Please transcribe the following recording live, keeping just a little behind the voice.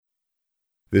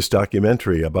This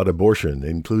documentary about abortion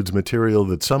includes material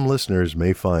that some listeners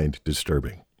may find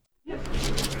disturbing. Okay,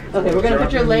 we're going to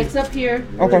put your legs up here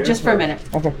just for a minute.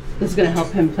 Okay. This is going to help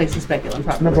him place the speculum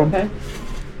properly, okay?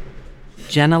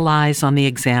 Jenna lies on the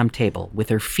exam table with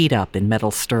her feet up in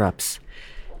metal stirrups.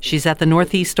 She's at the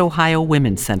Northeast Ohio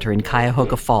Women's Center in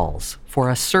Cuyahoga Falls for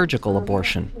a surgical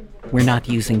abortion. We're not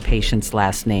using patients'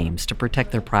 last names to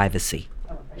protect their privacy.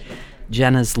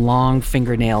 Jenna's long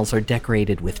fingernails are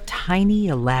decorated with tiny,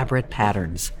 elaborate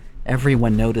patterns.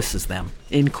 Everyone notices them,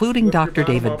 including Dr.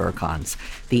 David Burkons,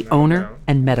 the owner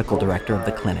and medical director of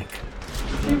the clinic.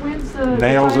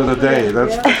 Nails of the day,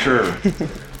 that's for sure.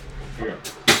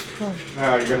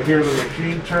 Now you're going to hear the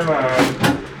machine turn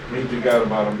on. Means you got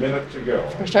about a minute to go.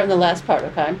 We're starting the last part,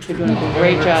 okay? You're doing a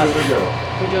great job.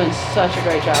 You're doing such a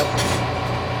great job.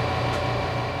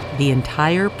 The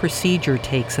entire procedure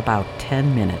takes about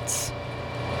 10 minutes.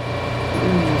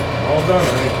 All done,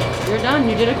 honey. You're done.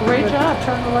 You did a great job.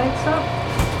 Turn the lights up.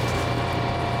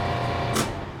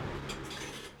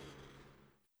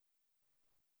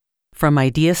 From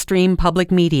IdeaStream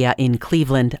Public Media in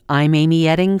Cleveland, I'm Amy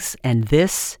Eddings, and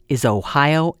this is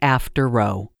Ohio After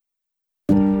Roe.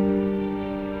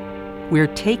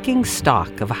 We're taking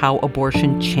stock of how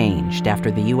abortion changed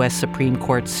after the U.S. Supreme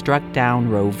Court struck down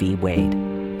Roe v. Wade.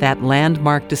 That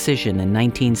landmark decision in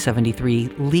 1973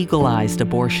 legalized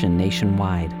abortion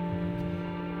nationwide.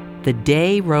 The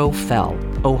day Roe fell,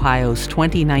 Ohio's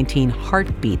 2019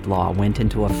 heartbeat law went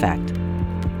into effect.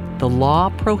 The law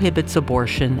prohibits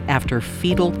abortion after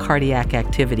fetal cardiac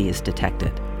activity is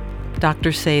detected.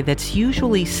 Doctors say that's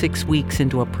usually 6 weeks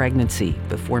into a pregnancy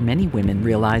before many women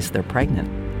realize they're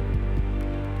pregnant.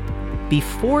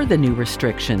 Before the new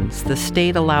restrictions, the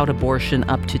state allowed abortion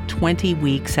up to 20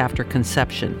 weeks after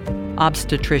conception.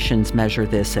 Obstetricians measure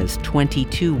this as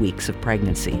 22 weeks of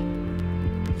pregnancy.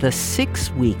 The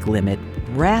 6-week limit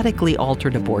radically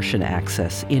altered abortion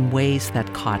access in ways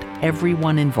that caught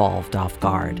everyone involved off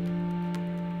guard.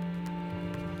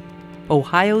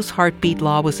 Ohio's heartbeat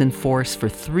law was in force for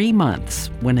 3 months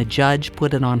when a judge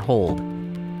put it on hold.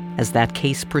 As that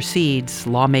case proceeds,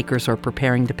 lawmakers are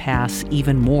preparing to pass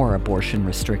even more abortion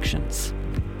restrictions.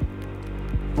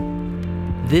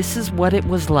 This is what it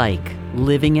was like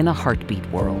living in a heartbeat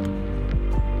world.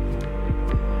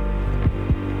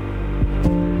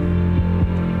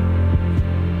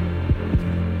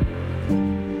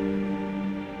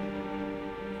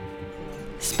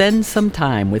 Spend some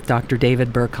time with Dr.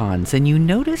 David Burkons, and you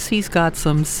notice he's got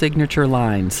some signature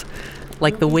lines,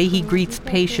 like the way he greets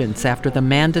patients after the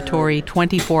mandatory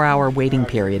 24-hour waiting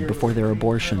period before their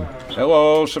abortion.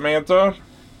 Hello, Samantha.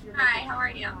 Hi, how are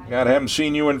you? God, I haven't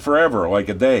seen you in forever, like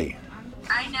a day.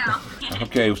 I know.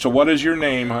 Okay, so what is your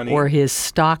name, honey? Or his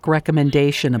stock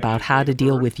recommendation about how to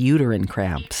deal with uterine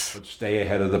cramps. But stay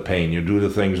ahead of the pain. You do the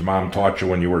things Mom taught you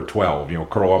when you were 12. You know,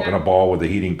 curl up in a ball with a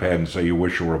heating pad and say you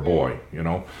wish you were a boy, you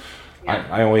know?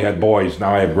 I only had boys.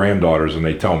 Now I have granddaughters, and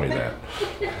they tell me that.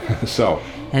 So.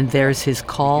 And there's his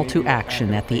call to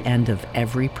action at the end of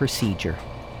every procedure.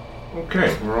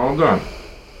 Okay, we're all done.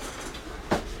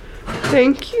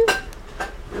 Thank you.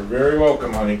 You're very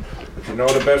welcome, honey. If you know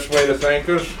the best way to thank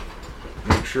us,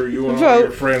 make sure you and all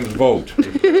your friends vote.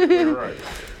 All right.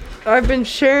 I've been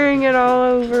sharing it all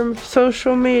over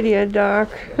social media, Doc.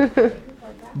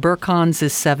 Burkons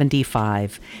is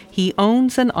 75. He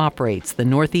owns and operates the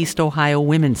Northeast Ohio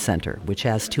Women's Center, which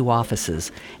has 2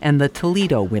 offices, and the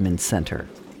Toledo Women's Center.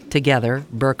 Together,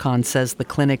 Burkons says the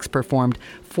clinics performed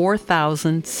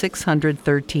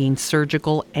 4,613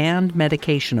 surgical and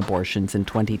medication abortions in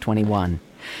 2021.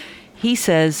 He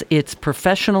says it's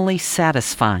professionally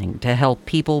satisfying to help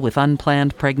people with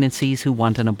unplanned pregnancies who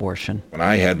want an abortion. When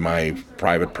I had my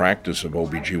private practice of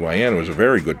OBGYN, it was a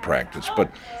very good practice,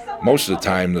 but most of the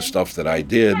time, the stuff that I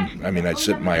did, I'd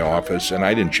sit in my office and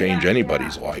I didn't change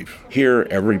anybody's life. Here,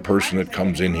 every person that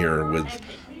comes in here with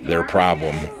their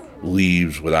problem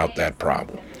leaves without that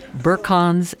problem.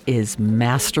 Burkons is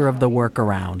master of the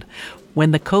workaround.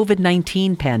 When the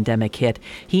COVID-19 pandemic hit,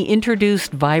 he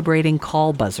introduced vibrating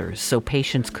call buzzers so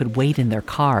patients could wait in their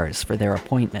cars for their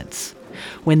appointments.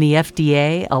 When the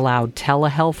FDA allowed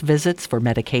telehealth visits for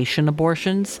medication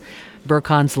abortions,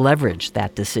 Burkons leveraged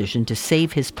that decision to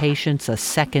save his patients a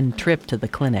second trip to the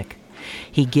clinic.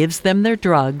 He gives them their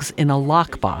drugs in a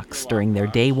lockbox during their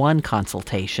day 1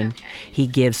 consultation. He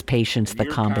gives patients the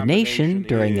combination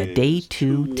during a day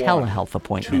 2 telehealth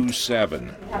appointment.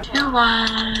 27.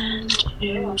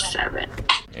 2127.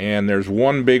 And there's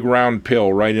one big round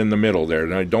pill right in the middle there.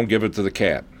 Now, don't give it to the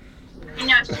cat.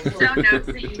 No, she's so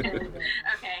nosy. Okay.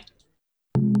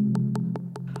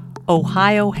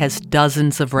 Ohio has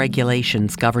dozens of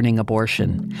regulations governing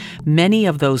abortion. Many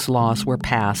of those laws were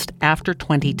passed after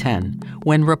 2010,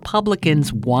 when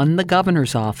Republicans won the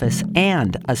governor's office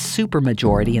and a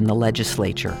supermajority in the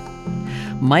legislature.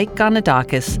 Mike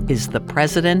Gonadakis is the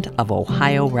president of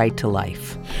Ohio Right to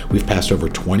Life. We've passed over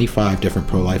 25 different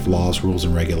pro-life laws, rules,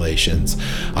 and regulations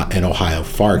in Ohio,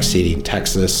 far exceeding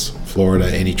Texas,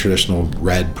 Florida, any traditional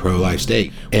red pro-life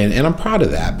state. And I'm proud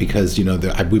of that because,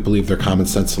 we believe they're common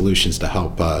sense solutions to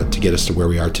help to get us to where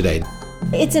we are today.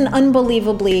 It's an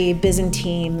unbelievably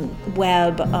Byzantine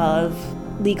web of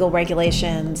legal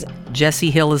regulations.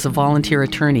 Jessie Hill is a volunteer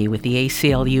attorney with the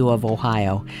ACLU of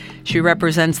Ohio. She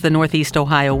represents the Northeast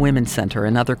Ohio Women's Center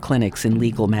and other clinics in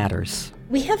legal matters.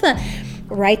 We have a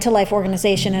Right to Life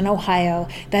organization in Ohio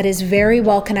that is very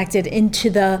well connected into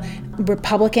the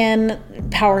Republican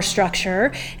power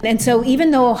structure. And so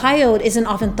even though Ohio isn't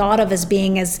often thought of as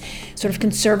being as sort of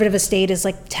conservative a state as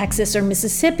like Texas or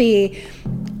Mississippi,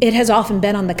 it has often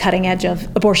been on the cutting edge of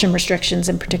abortion restrictions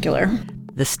in particular.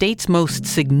 The state's most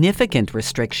significant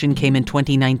restriction came in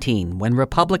 2019 when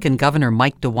Republican Governor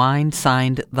Mike DeWine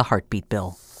signed the heartbeat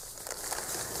bill.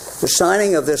 The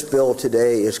signing of this bill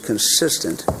today is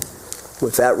consistent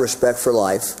with that respect for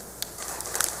life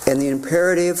and the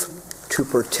imperative to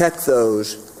protect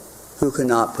those who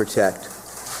cannot protect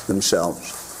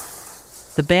themselves.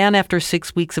 The ban after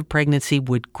 6 weeks of pregnancy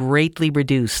would greatly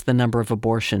reduce the number of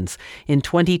abortions. In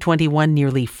 2021,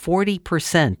 nearly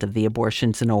 40% of the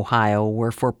abortions in Ohio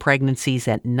were for pregnancies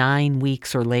at 9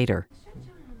 weeks or later.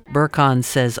 Burkons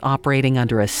says operating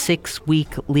under a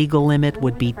 6-week legal limit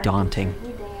would be daunting.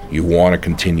 You want to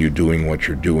continue doing what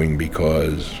you're doing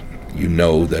because you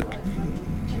know that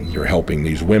you're helping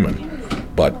these women,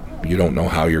 but you don't know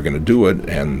how you're going to do it,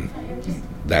 and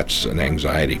that's an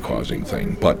anxiety-causing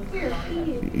thing. But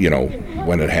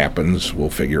when it happens, we'll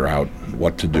figure out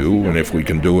what to do, and if we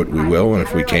can do it, we will, and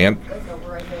if we can't,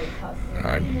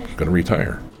 I'm going to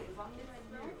retire.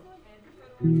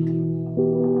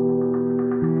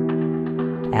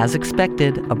 As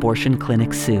expected, abortion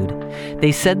clinics sued.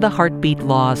 They said the heartbeat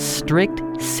law's strict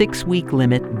 6-week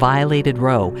limit violated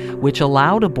Roe, which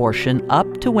allowed abortion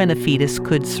up to when a fetus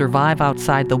could survive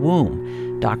outside the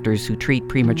womb. Doctors who treat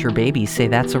premature babies say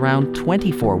that's around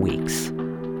 24 weeks.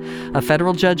 A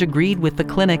federal judge agreed with the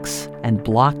clinics and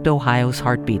blocked Ohio's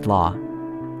heartbeat law.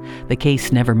 The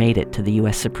case never made it to the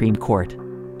U.S. Supreme Court.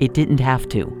 It didn't have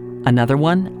to. Another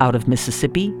one out of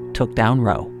Mississippi took down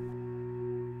Roe.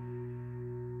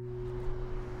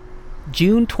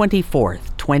 June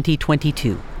 24th,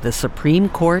 2022, the Supreme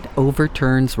Court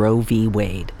overturns Roe v.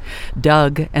 Wade.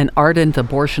 Doug, an ardent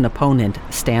abortion opponent,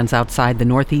 stands outside the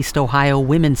Northeast Ohio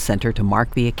Women's Center to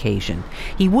mark the occasion.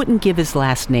 He wouldn't give his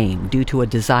last name due to a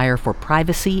desire for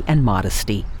privacy and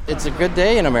modesty. It's a good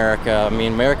day in America. I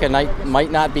mean, America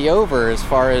might not be over as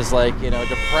far as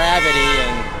depravity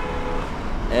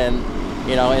and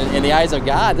in the eyes of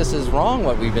God, this is wrong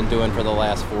what we've been doing for the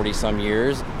last 40-some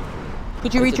years.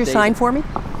 Could you read your sign for me?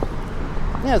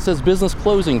 Yeah, it says business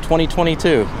closing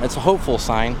 2022. It's a hopeful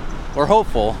sign. We're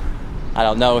hopeful. I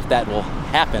don't know if that will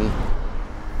happen.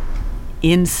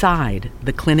 Inside,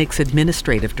 the clinic's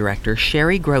administrative director,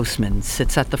 Sherry Grossman,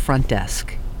 sits at the front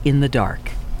desk, in the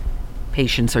dark.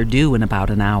 Patients are due in about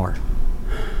an hour.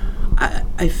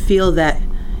 I feel that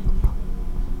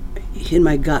in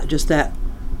my gut, just that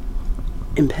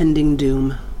impending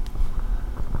doom.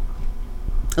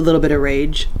 A little bit of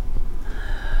rage.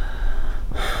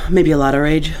 Maybe a lot of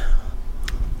rage.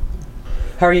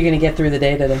 How are you going to get through the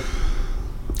day today?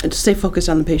 And just stay focused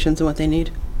on the patients and what they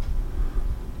need.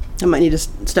 I might need to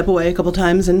step away a couple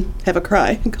times and have a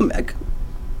cry and come back.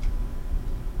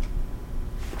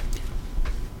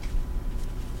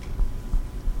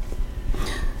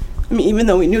 I mean, even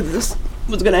though we knew this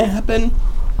was going to happen,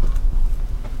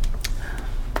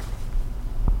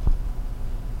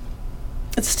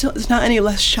 it's not any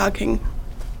less shocking.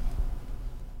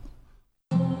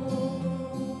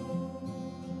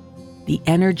 The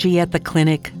energy at the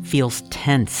clinic feels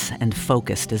tense and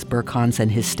focused as Burkons and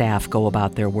his staff go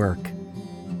about their work.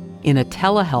 In a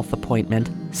telehealth appointment,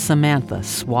 Samantha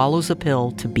swallows a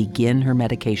pill to begin her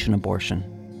medication abortion.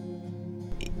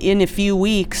 In a few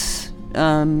weeks,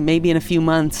 maybe in a few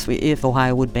months, if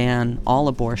Ohio would ban all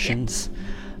abortions,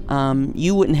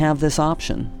 you wouldn't have this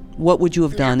option. What would you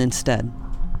have done instead?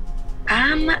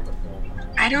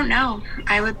 I don't know.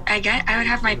 I would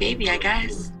have my baby, I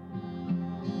guess.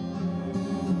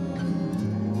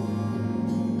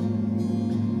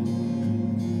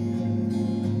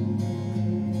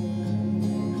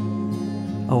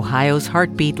 Ohio's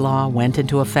heartbeat law went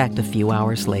into effect a few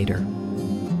hours later.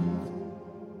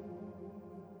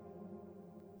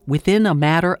 Within a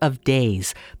matter of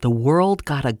days, the world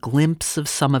got a glimpse of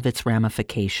some of its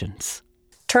ramifications.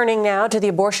 Turning now to the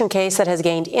abortion case that has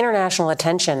gained international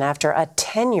attention after a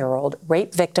 10-year-old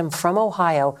rape victim from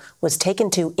Ohio was taken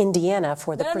to Indiana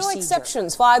for the procedure. There are no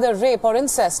exceptions for either rape or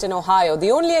incest in Ohio.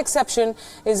 The only exception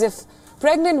is if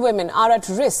pregnant women are at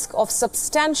risk of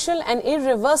substantial and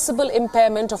irreversible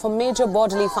impairment of a major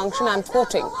bodily function. I'm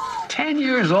quoting. 10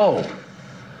 years old,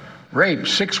 raped,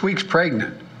 6 weeks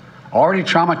pregnant, already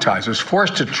traumatized, was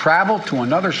forced to travel to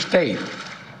another state.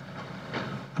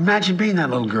 Imagine being that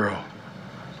little girl.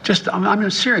 I'm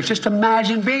serious. Just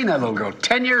imagine being that little girl,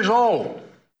 10 years old.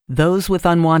 Those with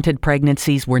unwanted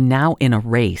pregnancies were now in a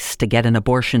race to get an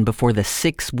abortion before the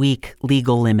 6-week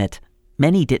legal limit.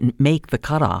 Many didn't make the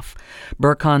cutoff.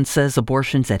 Burkons says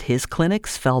abortions at his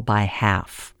clinics fell by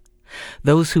half.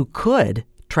 Those who could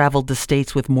traveled to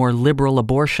states with more liberal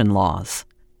abortion laws.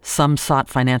 Some sought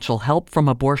financial help from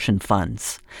abortion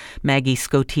funds. Maggie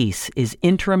Scotese is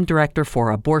interim director for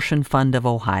Abortion Fund of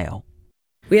Ohio.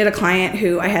 We had a client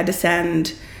who I had to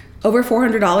send over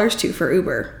 $400 to for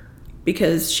Uber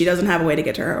because she doesn't have a way to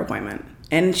get to her appointment.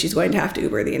 And she's going to have to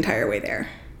Uber the entire way there.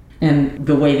 And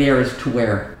the way there is to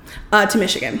where? To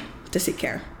Michigan, to seek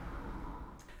care.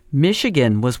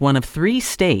 Michigan was one of 3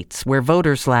 states where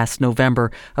voters last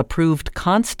November approved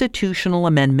constitutional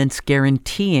amendments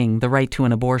guaranteeing the right to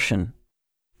an abortion.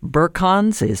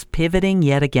 Burkons is pivoting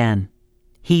yet again.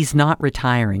 He's not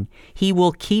retiring. He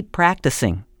will keep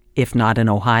practicing. If not in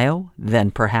Ohio,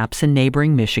 then perhaps in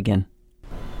neighboring Michigan.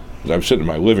 I was sitting in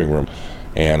my living room,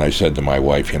 and I said to my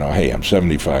wife, hey, I'm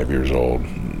 75 years old.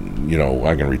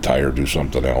 I can retire, do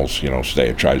something else,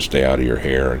 try to stay out of your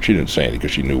hair. And she didn't say anything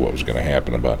because she knew what was going to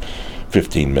happen. About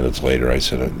 15 minutes later, I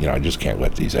said, I just can't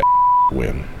let these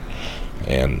win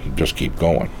and just keep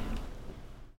going.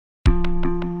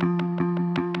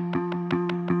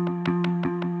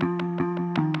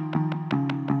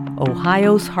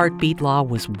 Ohio's heartbeat law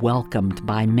was welcomed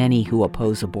by many who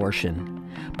oppose abortion,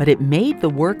 but it made the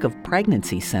work of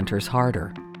pregnancy centers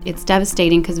harder. It's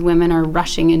devastating because women are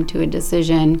rushing into a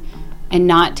decision and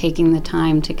not taking the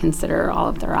time to consider all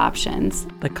of their options.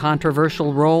 The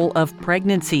controversial role of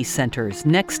pregnancy centers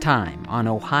next time on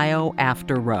Ohio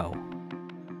After Roe.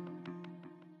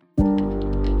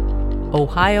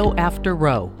 Ohio After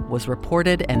Roe was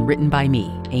reported and written by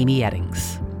me, Amy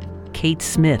Eddings. Kate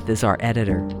Smith is our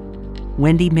editor.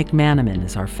 Wendy McManaman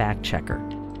is our fact checker.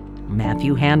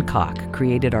 Matthew Hancock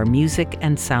created our music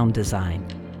and sound design.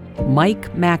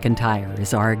 Mike McIntyre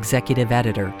is our executive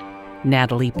editor.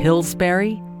 Natalie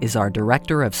Pillsbury is our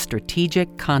director of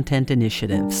strategic content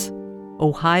initiatives.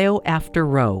 Ohio After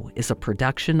Roe is a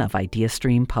production of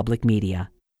IdeaStream Public Media.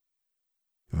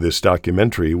 This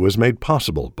documentary was made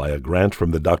possible by a grant from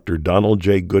the Dr. Donald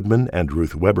J. Goodman and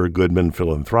Ruth Weber Goodman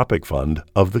Philanthropic Fund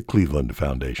of the Cleveland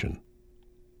Foundation.